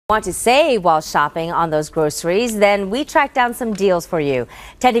Want to save while shopping on those groceries? Then we tracked down some deals for you.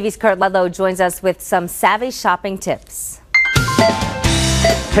 10 TV's Kurt Ludlow joins us with some savvy shopping tips.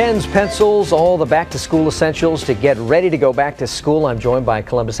 Pens, pencils, all the back-to-school essentials to get ready to go back to school. I'm joined by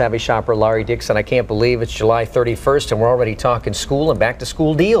Columbus Savvy shopper Laurie Dixon. I can't believe it's July 31st and we're already talking school and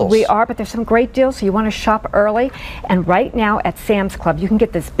back-to-school deals. We are, but there's some great deals, so you want to shop early. And right now at Sam's Club, you can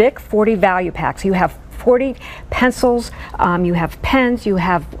get this big 40 value pack. So you have 40 pencils, you have pens, you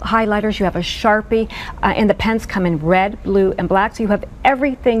have highlighters, you have a Sharpie, and the pens come in red, blue, and black. So you have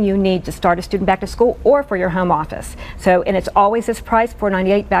everything you need to start a student back to school or for your home office. So, and it's always this price,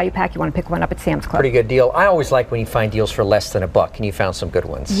 $4.98 value pack. You want to pick one up at Sam's Club. Pretty good deal. I always like when you find deals for less than $1, and you found some good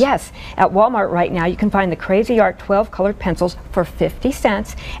ones. Yes, at Walmart right now you can find the Crazy Art 12 colored pencils for 50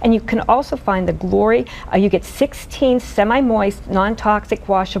 cents, and you can also find the Glory. You get 16 semi-moist, non-toxic,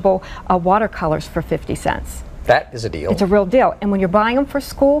 washable watercolors for 50 cents. That is a deal. It's a real deal. And when you're buying them for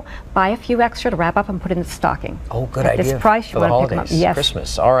school, buy a few extra to wrap up and put in the stocking. Oh, good at idea. This price, you for the want to pick them up. Yes.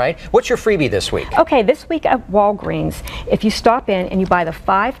 Christmas. All right. What's your freebie this week? Okay, this week at Walgreens, if you stop in and you buy the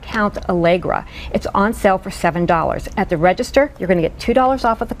 5-count Allegra, it's on sale for $7. At the register, you're going to get $2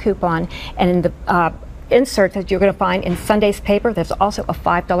 off of the coupon, and in the inserts that you're going to find in Sunday's paper, there's also a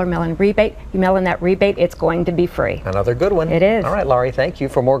 $5 mail-in rebate. You mail in that rebate, it's going to be free. Another good one. It is. All right, Laurie, thank you.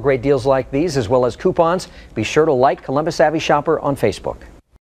 For more great deals like these, as well as coupons, be sure to like Columbus Savvy Shopper on Facebook.